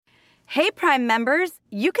Hey, Prime members,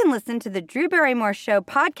 you can listen to the Drew Barrymore Show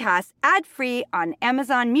podcast ad-free on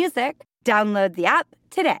Amazon Music. Download the app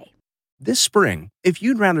today. This spring, if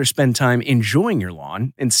you'd rather spend time enjoying your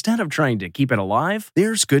lawn instead of trying to keep it alive,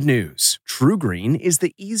 there's good news. True Green is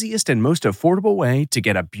the easiest and most affordable way to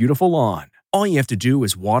get a beautiful lawn. All you have to do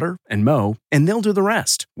is water and mow, and they'll do the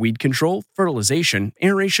rest. Weed control, fertilization,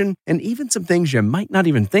 aeration, and even some things you might not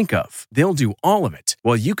even think of. They'll do all of it,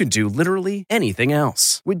 while you can do literally anything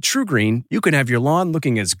else. With True Green, you can have your lawn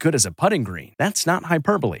looking as good as a putting green. That's not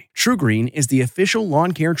hyperbole. True Green is the official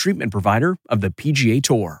lawn care treatment provider of the PGA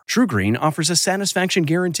Tour. True Green offers a satisfaction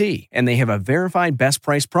guarantee, and they have a verified best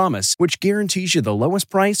price promise, which guarantees you the lowest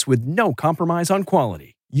price with no compromise on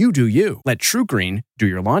quality. You do you. Let True Green do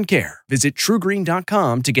your lawn care. Visit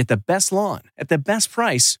truegreen.com to get the best lawn at the best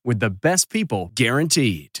price with the best people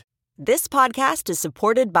guaranteed. This podcast is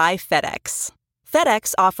supported by FedEx.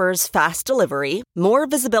 FedEx offers fast delivery, more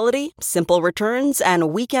visibility, simple returns,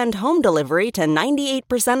 and weekend home delivery to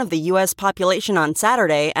 98% of the U.S. population on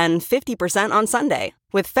Saturday and 50% on Sunday.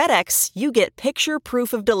 With FedEx, you get picture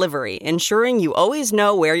proof of delivery, ensuring you always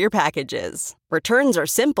know where your package is. Returns are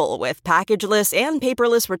simple with packageless and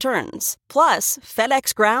paperless returns. Plus,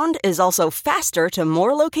 FedEx Ground is also faster to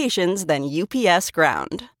more locations than UPS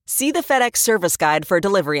Ground. See the FedEx service guide for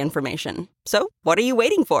delivery information. So, what are you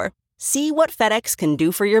waiting for? See what FedEx can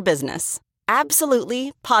do for your business.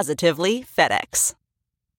 Absolutely, positively FedEx.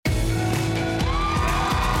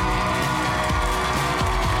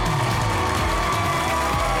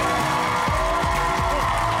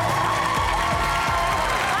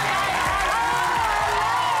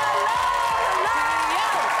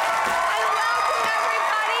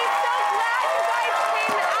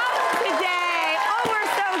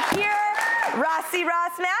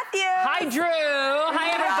 Ross Matthews. Hi, Drew.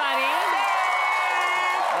 Hi, everybody.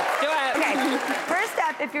 Let's do it. Okay, first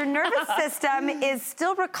up, if your nervous system is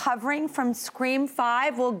still recovering from Scream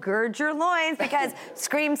 5, well, gird your loins because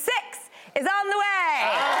Scream 6 is on the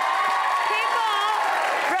way. People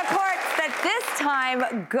reports that this time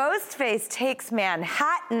Ghostface takes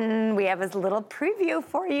Manhattan. We have a little preview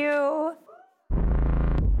for you.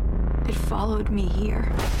 It followed me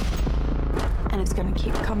here, and it's gonna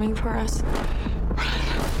keep coming for us.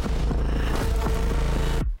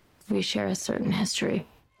 We share a certain history.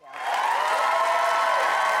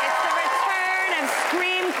 It's the return of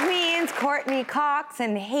Scream Queens Courtney Cox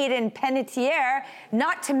and Hayden Panettiere,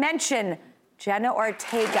 not to mention Jenna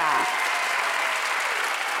Ortega.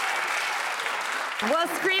 Well,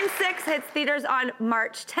 Scream 6 hits theaters on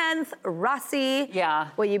March 10th. Rossi,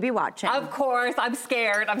 will you be watching? Of course. I'm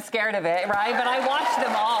scared. I'm scared of it, right? But I watched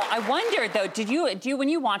them all. I wondered, though, do you when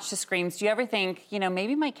you watch the Screams, do you ever think,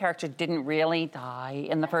 maybe my character didn't really die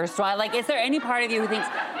in the first one? Like, is there any part of you who thinks,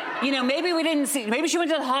 maybe we didn't see, maybe she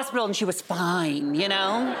went to the hospital and she was fine,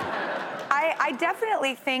 I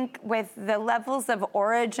definitely think with the levels of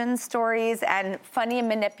origin stories and funny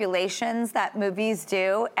manipulations that movies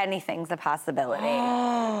do, anything's a possibility.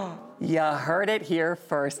 You heard it here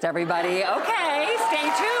first, everybody. Okay, stay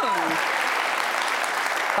tuned.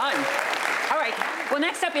 Fun. All right. Well,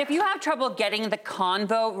 next up, if you have trouble getting the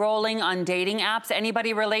convo rolling on dating apps,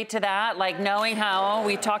 anybody relate to that? Like knowing how?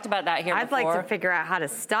 We've talked about that here before. I'd like to figure out how to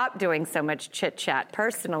stop doing so much chit-chat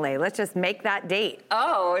personally. Let's just make that date.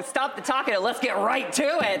 Oh, stop the talking. Let's get right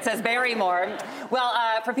to it, says Barrymore. Well,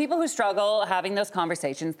 for people who struggle having those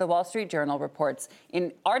conversations, the Wall Street Journal reports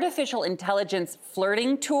an artificial intelligence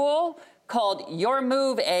flirting tool called Your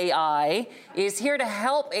Move AI is here to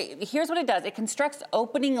help. Here's what it does. It constructs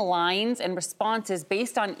opening lines and responses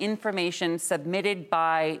based on information submitted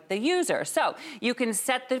by the user. So you can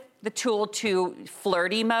set the tool to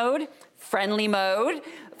flirty mode, friendly mode,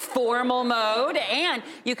 formal mode, and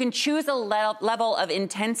you can choose a level of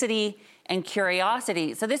intensity and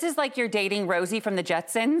curiosity. So this is like you're dating Rosie from the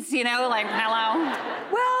Jetsons, like, hello?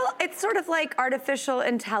 Well, it's sort of like artificial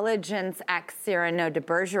intelligence ex Cyrano de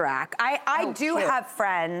Bergerac. I do have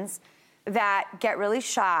friends that get really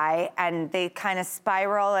shy and they kind of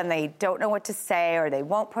spiral and they don't know what to say or they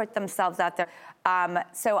won't put themselves out there.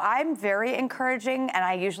 So I'm very encouraging and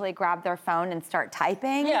I usually grab their phone and start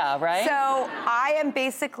typing. Yeah, right? So I am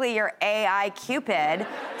basically your AI Cupid.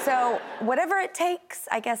 So whatever it takes,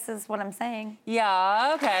 I guess is what I'm saying.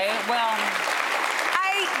 Yeah, okay, well.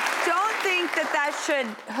 I don't think that should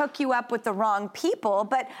hook you up with the wrong people,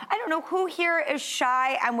 but I don't know who here is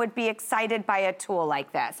shy and would be excited by a tool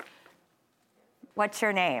like this. What's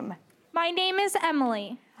your name? My name is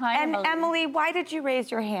Emily. Hi, and Emily, why did you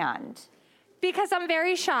raise your hand? Because I'm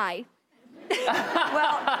very shy.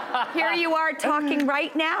 Well, here you are talking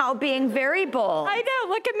right now, being very bold. I know,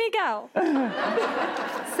 look at me go.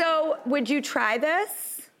 So would you try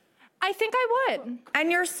this? I think I would.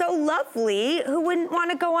 And you're so lovely. Who wouldn't want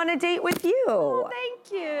to go on a date with you? Oh,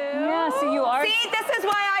 thank you. Yeah, so you are. See, this is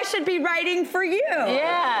why I should be writing for you.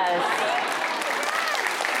 Yes.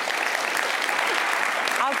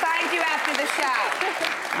 I'll find you after the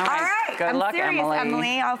show. All right. Good I'm luck, serious,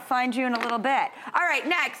 Emily. I'll find you in a little bit. All right,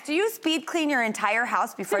 next, do you speed clean your entire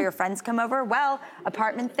house before your friends come over? Well,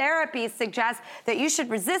 apartment therapy suggests that you should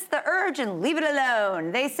resist the urge and leave it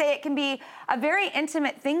alone. They say it can be a very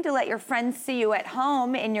intimate thing to let your friends see you at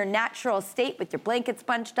home in your natural state with your blankets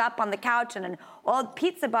bunched up on the couch and an old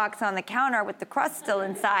pizza box on the counter with the crust still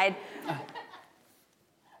inside.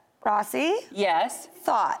 Rossi? Yes.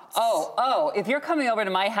 Thoughts? Oh, if you're coming over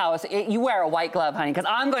to my house, you wear a white glove, honey, because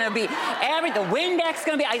I'm going to be, the Windex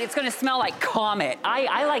going to be, it's going to smell like Comet.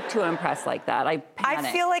 I like to impress like that. I panic.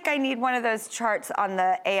 I feel like I need one of those charts on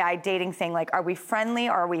the AI dating thing. Like, are we friendly?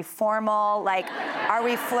 Are we formal? Like, are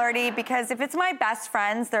we flirty? Because if it's my best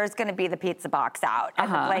friends, there's going to be the pizza box out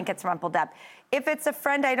and the blankets rumpled up. If it's a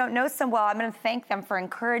friend I don't know so well, I'm going to thank them for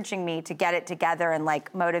encouraging me to get it together and,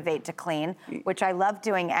 like, motivate to clean, which I love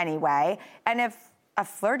doing anyway. And if a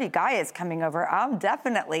flirty guy is coming over, I'm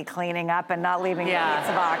definitely cleaning up and not leaving the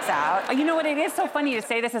pizza box out. You know what? It is so funny to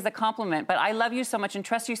say this as a compliment, but I love you so much and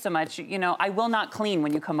trust you so much. You know, I will not clean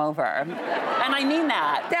when you come over. And I mean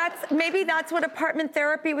that. Maybe that's what apartment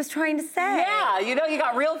therapy was trying to say. Yeah, you know, you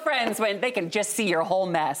got real friends when they can just see your whole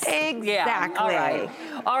mess. Exactly. Yeah.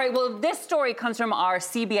 All right, well, this story comes from our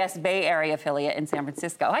CBS Bay Area affiliate in San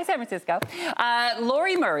Francisco. Hi, San Francisco.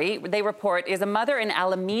 Lori Murray, they report, is a mother in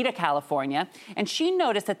Alameda, California, and she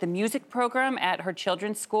noticed that the music program at her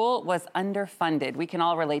children's school was underfunded. We can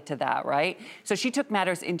all relate to that, right? So she took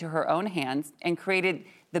matters into her own hands and created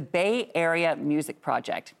the Bay Area Music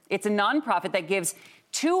Project. It's a nonprofit that gives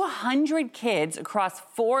 200 kids across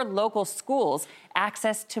 4 local schools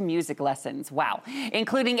access to music lessons. Wow.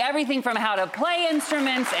 Including everything from how to play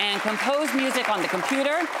instruments and compose music on the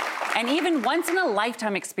computer, and even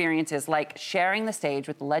once-in-a-lifetime experiences like sharing the stage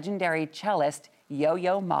with legendary cellist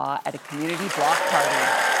Yo-Yo Ma at a community block party.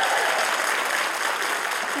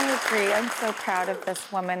 I agree. I'm so proud of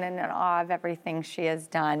this woman and in awe of everything she has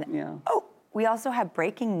done. Yeah. Oh, we also have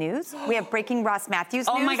breaking news. We have breaking Ross Matthews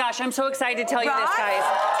news. Oh my gosh, I'm so excited to tell you this, guys. Tell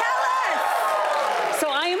us! So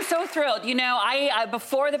I am so thrilled. You know, I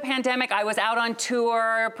before the pandemic, I was out on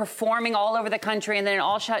tour, performing all over the country, and then it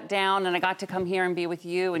all shut down, and I got to come here and be with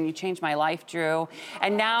you, and you changed my life, Drew.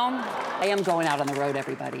 And now I am going out on the road,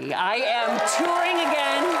 everybody. I am touring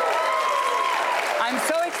again. I'm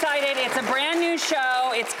so excited. It's a brand new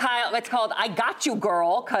show. It's called I Got You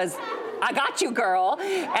Girl, because I got you, girl.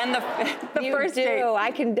 And the first date.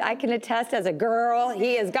 I can attest as a girl,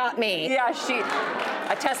 he has got me. Yeah,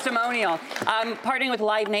 a testimonial. I'm partnering with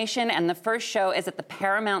Live Nation, and the first show is at the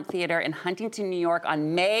Paramount Theater in Huntington, New York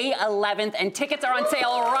on May 11th, and tickets are on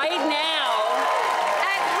sale right now.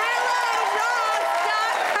 At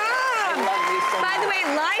HelloRoss.com. I love you so much. By the way,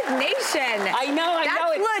 Live Nation. I know.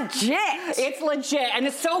 That's legit. It's legit, and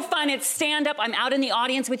it's so fun. It's stand-up. I'm out in the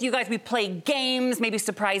audience with you guys. We play games, maybe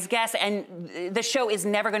surprise guests, and the show is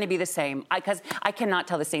never going to be the same because I cannot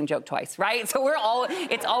tell the same joke twice, right? So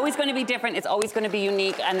it's always going to be different. It's always going to be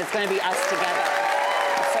unique, and it's going to be us together.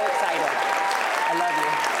 I'm so excited. I love you.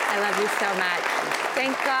 I love you so much.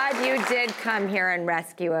 Thank God you did come here and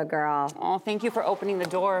rescue a girl. Oh, thank you for opening the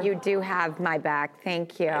door. You do have my back.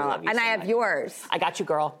 Thank you. I love you and so I have much. yours. I got you,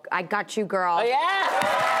 girl. I got you, girl. Oh, yeah.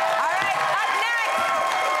 All right, up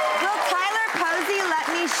next, will Tyler Posey let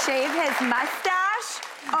me shave his mustache?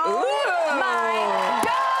 Oh, Ooh. my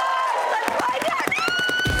God. Let's find out.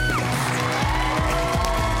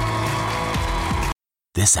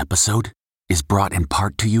 This episode is brought in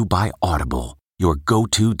part to you by Audible, your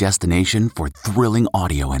go-to destination for thrilling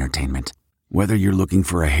audio entertainment. Whether you're looking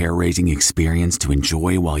for a hair-raising experience to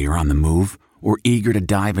enjoy while you're on the move or eager to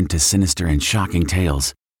dive into sinister and shocking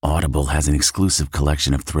tales, Audible has an exclusive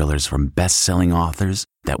collection of thrillers from best-selling authors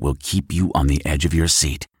that will keep you on the edge of your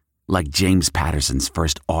seat. Like James Patterson's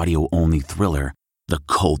first audio-only thriller, The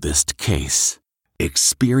Coldest Case.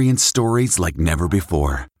 Experience stories like never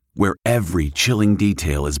before, where every chilling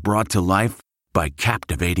detail is brought to life by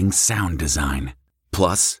captivating sound design.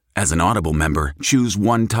 Plus, as an Audible member, choose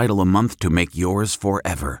one title a month to make yours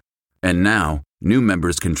forever. And now, new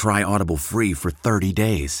members can try Audible free for 30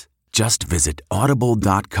 days. Just visit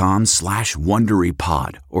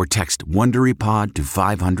audible.com/WonderyPod or text WonderyPod to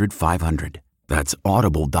 500-500. That's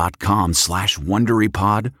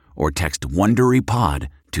audible.com/WonderyPod or text WonderyPod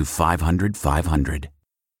to 500-500.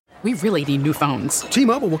 We really need new phones.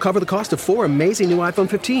 T-Mobile will cover the cost of 4 amazing new iPhone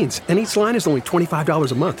 15s, and each line is only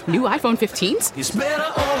 $25 a month. New iPhone 15s? It's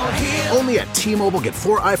better over here. Only at T-Mobile, get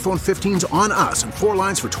 4 iPhone 15s on us and 4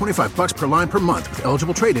 lines for $25 per line per month with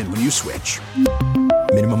eligible trade-in when you switch.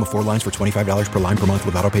 Minimum of 4 lines for $25 per line per month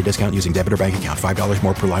with autopay discount using debit or bank account. $5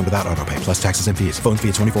 more per line without autopay, plus taxes and fees. Phone fee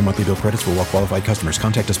at 24 monthly bill credits for well-qualified customers.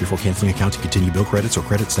 Contact us before canceling account to continue bill credits or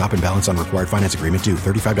credit stop and balance on required finance agreement due.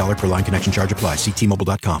 $35 per line connection charge applies. See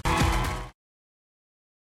T-Mobile.com.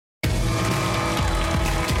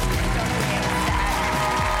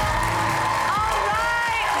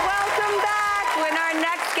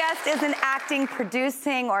 Isn't acting,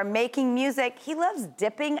 producing, or making music. He loves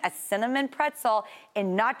dipping a cinnamon pretzel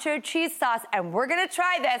in nacho cheese sauce, and we're gonna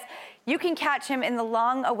try this. You can catch him in the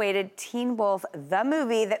long-awaited Teen Wolf, the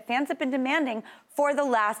movie that fans have been demanding for the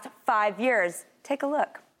last 5 years. Take a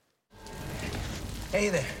look. Hey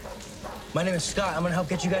there. My name is Scott. I'm gonna help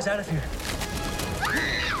get you guys out of here.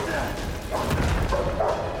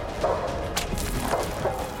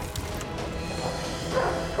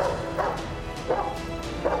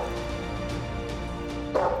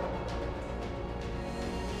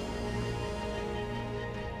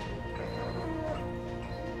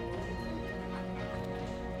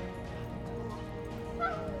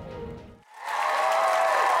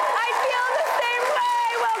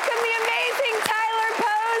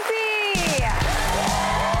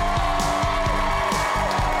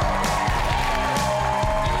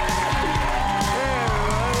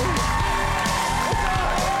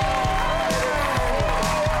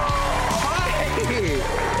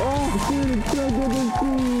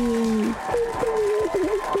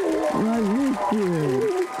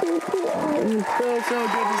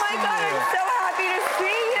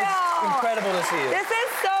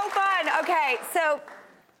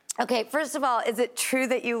 Okay, first of all, is it true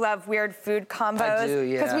that you love weird food combos? I do,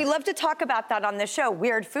 yeah. Because we love to talk about that on the show,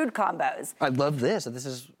 weird food combos. I love this. This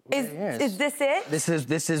is this it?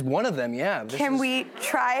 This is one of them, yeah. Can we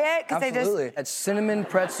try it? Absolutely. It's cinnamon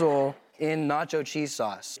pretzel in nacho cheese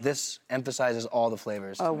sauce. This emphasizes all the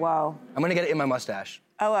flavors. Oh, wow. I'm gonna get it in my mustache.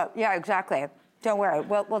 Oh, yeah, exactly. Don't worry,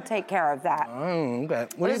 we'll take care of that. Oh, okay.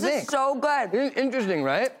 What do you think? This is so good. It's interesting,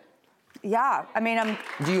 right? Yeah, I mean,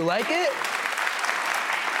 Do you like it?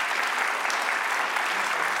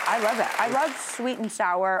 I love it. I love sweet and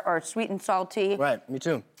sour or sweet and salty. Right, me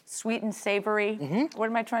too. Sweet and savory. Mm-hmm. What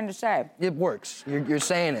am I trying to say? It works. You're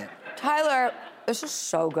saying it. Tyler, this is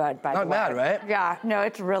so good, by the way. Not bad, right? Yeah, no,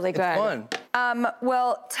 it's really good. It's fun.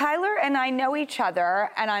 Well, Tyler and I know each other,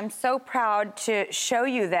 and I'm so proud to show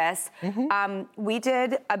you this. Mm-hmm. We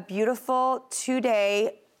did a beautiful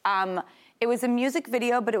 2-day, it was a music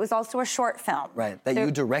video, but it was also a short film. Right, that you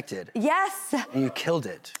directed. Yes. And you killed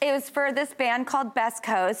it. It was for this band called Best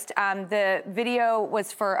Coast. The video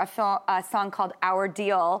was for a song called Our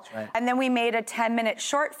Deal. Right. And then we made a 10-minute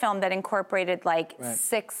short film that incorporated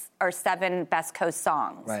 6 or 7 Best Coast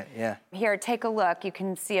songs. Right, yeah. Here, take a look. You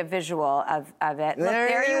can see a visual of it. Look,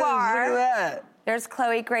 There you are. Look at that. There's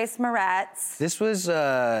Chloe Grace Moretz. This was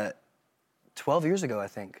 12 years ago, I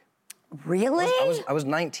think. Really? I was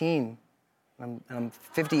 19. I'm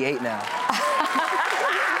 58 now. Oh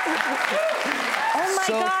my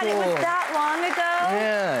God, cool. It was that long ago?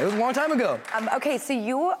 Yeah, it was a long time ago. Okay, so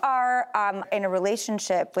you are in a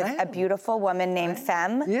relationship with a beautiful woman named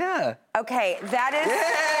Femme. Yeah. Okay, that is...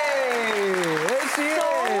 Yay! There she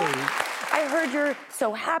is. I heard you're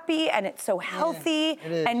so happy and it's so healthy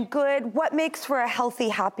and good. What makes for a healthy,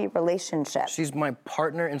 happy relationship? She's my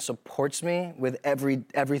partner and supports me with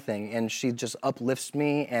everything, and she just uplifts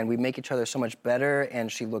me, and we make each other so much better, and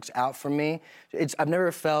she looks out for me. I've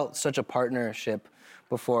never felt such a partnership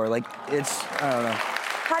before. I don't know.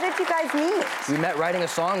 How did you guys meet? We met writing a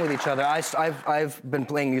song with each other. I've been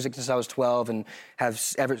playing music since I was 12, and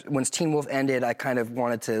once Teen Wolf ended, I kind of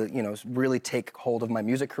wanted to, really take hold of my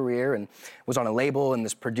music career, and was on a label, and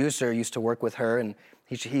this producer used to work with her, and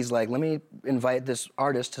he's like, let me invite this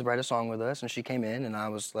artist to write a song with us, and she came in, and I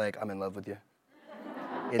was like, I'm in love with you.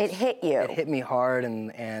 It hit you. It hit me hard,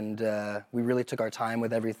 and we really took our time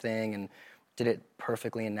with everything, and did it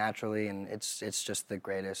perfectly and naturally, and it's just the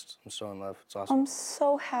greatest. I'm so in love. It's awesome. I'm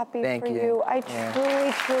so happy Thank for you. I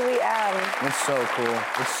truly am. It's so cool.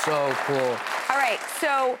 It's so cool. All right,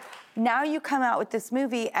 so now you come out with this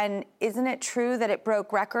movie, and isn't it true that it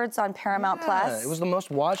broke records on Paramount Plus? It was the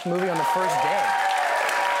most watched movie on the first day.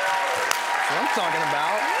 That's what I'm talking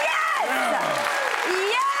about.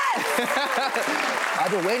 Yes!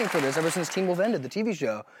 I've been waiting for this ever since Teen Wolf ended, the TV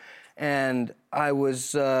show. And I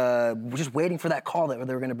was just waiting for that call that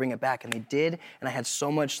they were going to bring it back, and they did. And I had so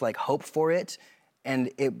much hope for it,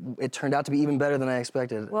 and it turned out to be even better than I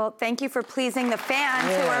expected. Well, thank you for pleasing the fans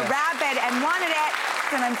who were rabid and wanted it.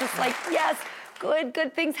 And I'm just like, yes,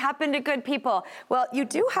 good things happen to good people. Well, you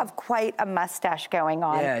do have quite a mustache going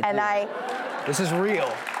on. Yeah, and This is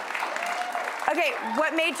real. Okay,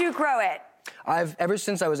 what made you grow it? Ever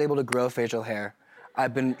since I was able to grow facial hair,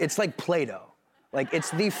 it's like Play-Doh. Like,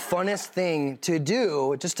 it's the funnest thing to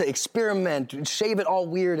do, just to experiment, shave it all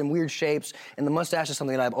weird in weird shapes. And the mustache is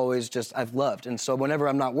something that I've loved. And so whenever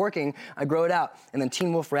I'm not working, I grow it out. And then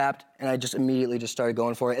Teen Wolf wrapped, and I just immediately just started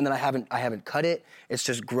going for it. And then I haven't cut it. It's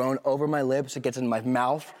just grown over my lips. It gets in my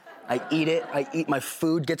mouth. I eat it. My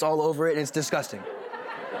food gets all over it, and it's disgusting.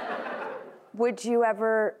 Would you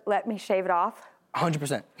ever let me shave it off? 100%.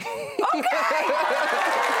 Okay! We're gonna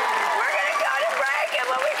go to break, and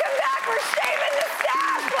when we come back, we're shaving the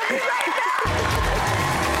staff. We'll be right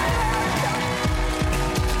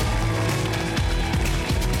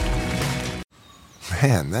back.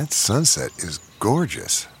 Man, that sunset is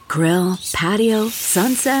gorgeous. Grill, patio,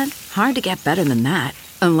 sunset. Hard to get better than that.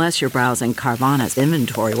 Unless you're browsing Carvana's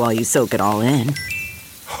inventory while you soak it all in.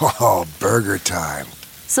 Oh, burger time.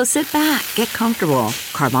 So sit back, get comfortable.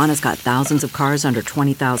 Carvana's got thousands of cars under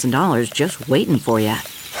 $20,000 just waiting for you.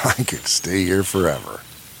 I could stay here forever.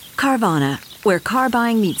 Carvana, where car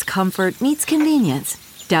buying meets comfort meets convenience.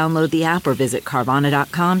 Download the app or visit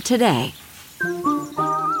Carvana.com today.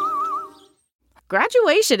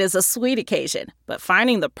 Graduation is a sweet occasion, but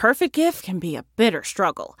finding the perfect gift can be a bitter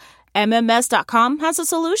struggle. MMS.com has a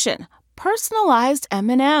solution. Personalized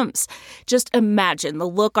M&Ms. Just imagine the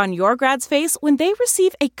look on your grad's face when they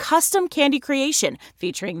receive a custom candy creation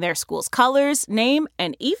featuring their school's colors, name,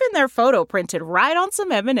 and even their photo printed right on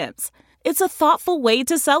some M&Ms. It's a thoughtful way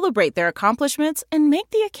to celebrate their accomplishments and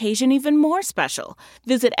make the occasion even more special.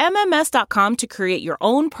 Visit MMS.com to create your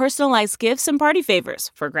own personalized gifts and party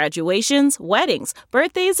favors for graduations, weddings,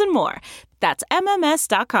 birthdays, and more. That's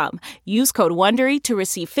MMS.com. Use code WONDERY to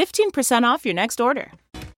receive 15% off your next order.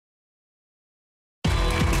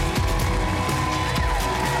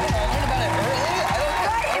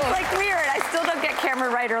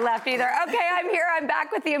 Camera right or left either. Okay, I'm here. I'm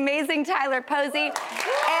back with the amazing Tyler Posey. And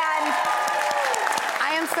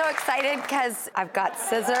I am so excited because I've got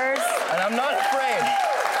scissors. And I'm not afraid.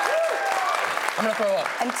 I'm gonna throw up.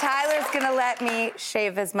 And Tyler's gonna let me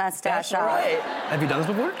shave his mustache off. That's right. Have you done this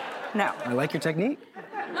before? No. I like your technique.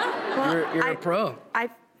 Well, you're a pro. Oh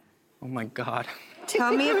my God.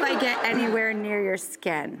 Tell me if I get anywhere near your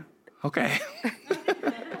skin. Okay.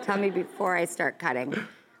 Tell me before I start cutting.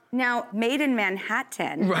 Now, Made in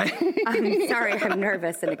Manhattan. Right. I'm sorry, I'm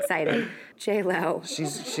nervous and excited. J-Lo.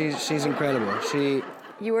 She's incredible.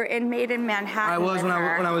 You were in Made in Manhattan. I was when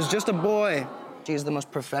I was just a boy. She's the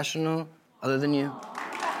most professional, other than you.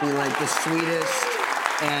 Be like the sweetest,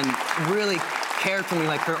 and really cared for me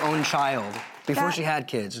like her own child before she had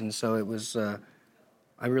kids. And so it was.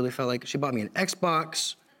 I really felt like she bought me an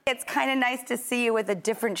Xbox. It's kind of nice to see you with a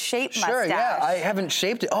different shape mustache. Sure, yeah. I haven't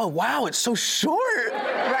shaped it. Oh, wow, it's so short.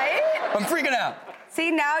 Right? I'm freaking out. See,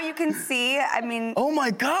 now you can see, I mean... Oh, my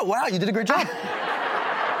God, wow, you did a great job. Right,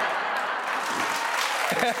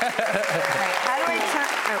 how do I turn...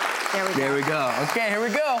 Oh, there we go. There we go. Okay, here we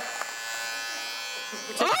go.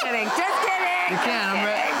 Just kidding, just kidding. You can,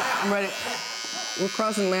 I'm ready. We're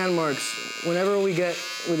crossing landmarks. Whenever we get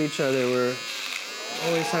with each other, we're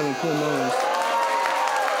always having cool moments.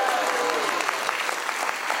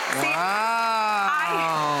 See, wow.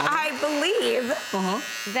 I believe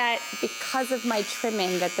that because of my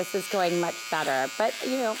trimming that this is going much better. But,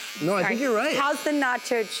 you know. No, I think you're right. How's the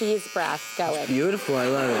nacho cheese breath going? It's beautiful. I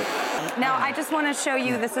love it. Now, I just want to show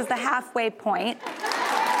you, this is the halfway point.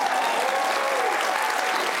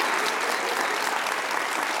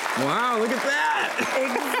 Wow, look at that.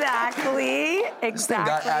 Exactly. This thing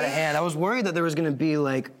got out of hand. I was worried that there was going to be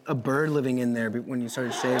like a bird living in there when you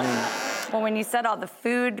started shaving. Well, when you said all the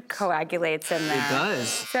food coagulates in there. It does.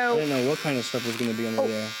 So, I didn't know what kind of stuff was going to be under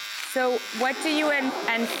there. So what do you and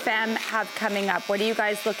Femme have coming up? What are you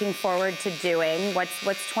guys looking forward to doing? What's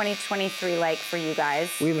 2023 like for you guys?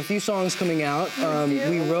 We have a few songs coming out.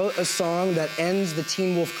 We wrote a song that ends the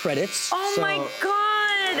Teen Wolf credits. Oh my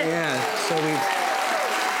God! Yeah, so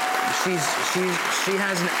she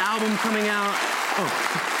has an album coming out. Oh.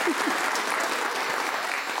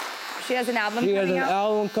 She has an album coming out? She has an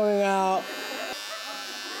album coming out.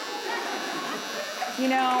 You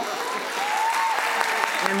know.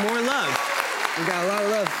 And more love. We got a lot of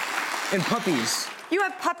love. And puppies. You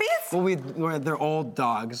have puppies? Well, they're all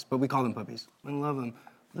dogs, but we call them puppies. I love them.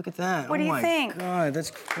 Look at that. What do you think? Oh my God,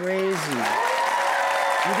 that's crazy. You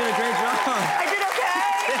did a great job. I did okay.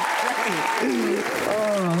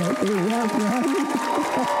 Oh,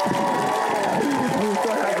 I'm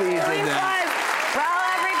so happy you did that. Well,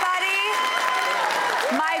 everybody,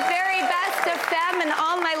 my very best of Femme and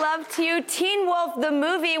all my love to you. Teen Wolf, the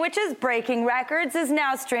movie, which is breaking records, is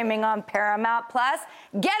now streaming on Paramount+.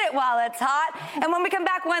 Get it while it's hot. And when we come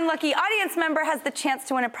back, one lucky audience member has the chance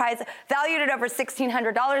to win a prize valued at over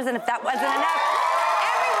 $1,600. And if that wasn't enough,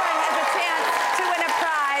 everyone has a chance to win a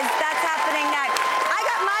prize. That's happening next. I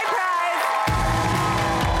got my prize.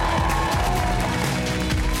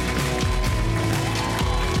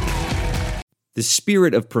 The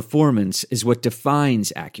spirit of performance is what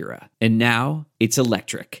defines Acura. And now, it's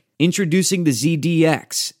electric. Introducing the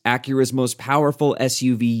ZDX, Acura's most powerful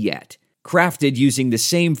SUV yet. Crafted using the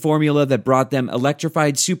same formula that brought them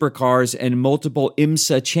electrified supercars and multiple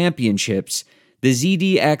IMSA championships, the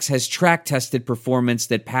ZDX has track-tested performance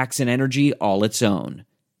that packs an energy all its own.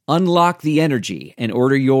 Unlock the energy and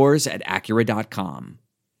order yours at Acura.com.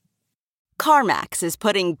 CarMax is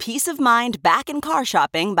putting peace of mind back in car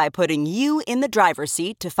shopping by putting you in the driver's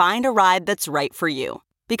seat to find a ride that's right for you.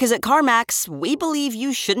 Because at CarMax, we believe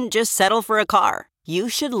you shouldn't just settle for a car. You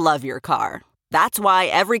should love your car. That's why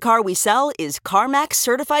every car we sell is CarMax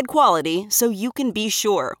certified quality, so you can be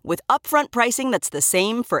sure with upfront pricing that's the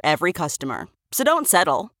same for every customer. So don't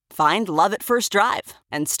settle. Find love at first drive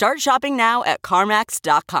and start shopping now at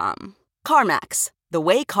CarMax.com. CarMax, the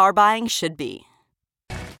way car buying should be.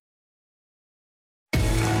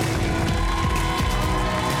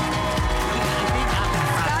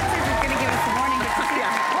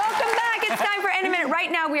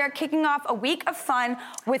 Right now, we are kicking off a week of fun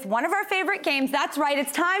with one of our favorite games. That's right,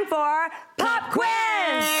 it's time for Pop Quiz!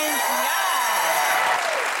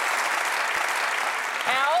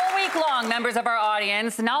 And all week long, members of our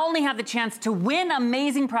audience not only have the chance to win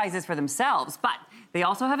amazing prizes for themselves, but they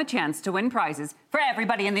also have a chance to win prizes for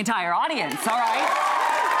everybody in the entire audience, all right?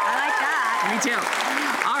 I like that. Me too.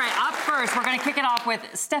 All right, up first, we're going to kick it off with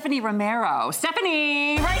Stephanie Romero.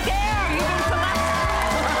 Stephanie, right there, you've been selected.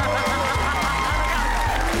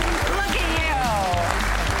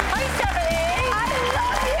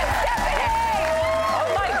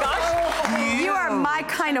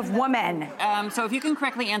 Kind of woman. So if you can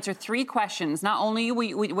correctly answer 3 questions, not only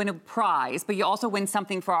we win a prize, but you also win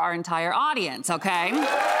something for our entire audience, okay?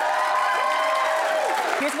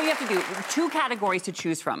 Here's what you have to do. 2 categories to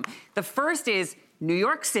choose from. The first is New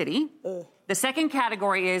York City. The second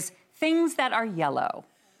category is things that are yellow.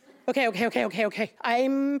 Okay.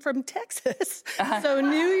 I'm from Texas, so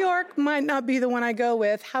New York might not be the one I go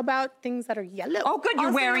with. How about things that are yellow? Oh, good,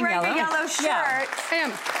 you're wearing yellow. A yellow shirt. Yeah. I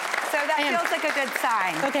am. So that feels like a good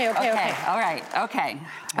sign. Okay. All right, okay.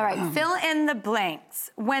 All right, fill in the blanks.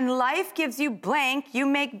 When life gives you blank, you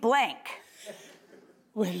make blank.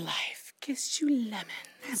 When life gives you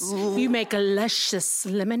lemons, you make a luscious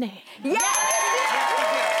lemonade. Yes!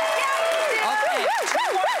 Okay, 2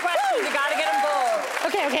 more questions. You gotta get them both.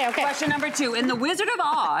 Okay. Question number 2. In The Wizard of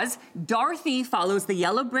Oz, Dorothy follows the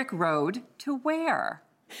yellow brick road to where?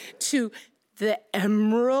 To the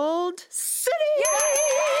Emerald City.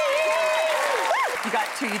 You got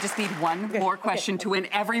 2. You just need 1 more question to win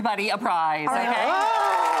everybody a prize, right. okay?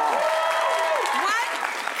 What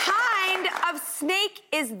kind of snake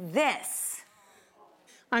is this?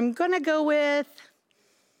 I'm gonna go with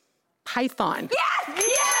python. Yes!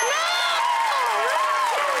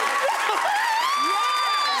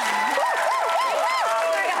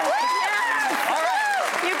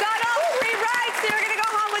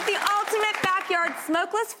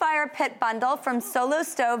 Smokeless fire pit bundle from Solo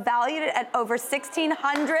Stove, valued at over $1,600.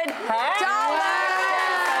 Wow,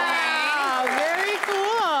 very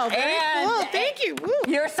cool. Thank you. Woo.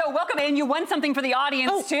 You're so welcome, and you won something for the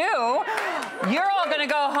audience too. You're all gonna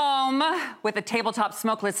go home with a tabletop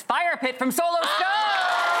smokeless fire pit from Solo Stove.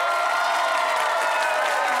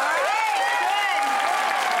 All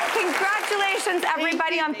right, good. Congratulations,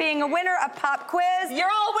 everybody, on being a winner of Pop Quiz. You're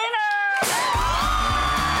all winners.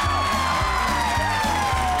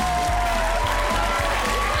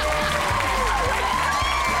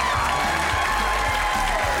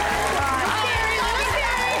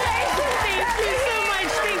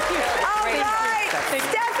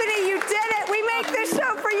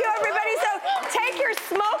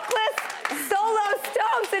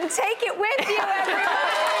 Take it with you, everybody.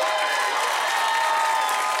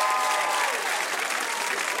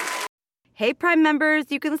 Hey, Prime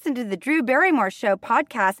members, you can listen to the Drew Barrymore Show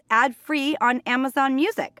podcast ad-free on Amazon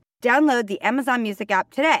Music. Download the Amazon Music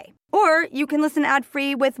app today. Or you can listen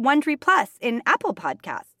ad-free with Wondery Plus in Apple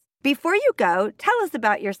Podcasts. Before you go, tell us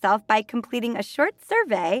about yourself by completing a short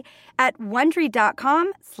survey at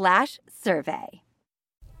Wondery.com/survey.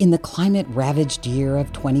 In the climate-ravaged year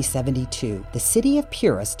of 2072, the city of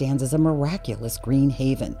Pura stands as a miraculous green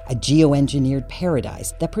haven, a geoengineered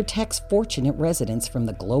paradise that protects fortunate residents from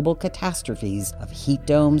the global catastrophes of heat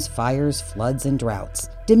domes, fires, floods, and droughts.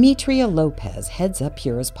 Demetria Lopez heads up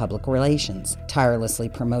Pura's public relations, tirelessly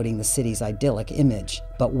promoting the city's idyllic image.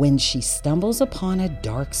 But when she stumbles upon a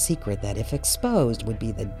dark secret that, if exposed, would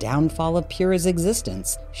be the downfall of Pura's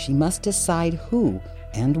existence, she must decide who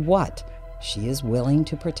and what she is willing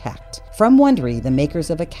to protect. From Wondery, the makers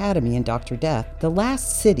of Academy and Dr. Death, The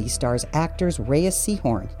Last City stars actors Reyes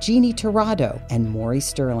Sehorn, Jeannie Torrado, and Maury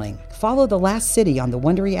Sterling. Follow The Last City on the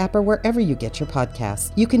Wondery app or wherever you get your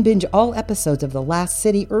podcasts. You can binge all episodes of The Last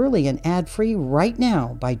City early and ad-free right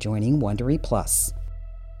now by joining Wondery Plus.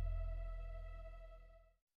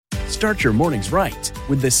 Start your mornings right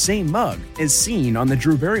with the same mug as seen on The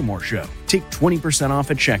Drew Barrymore Show. Take 20% off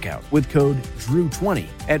at checkout with code DREW20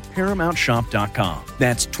 at ParamountShop.com.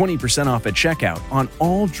 That's 20% off at checkout on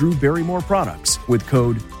all Drew Barrymore products with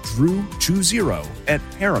code DREW20 at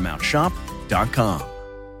ParamountShop.com.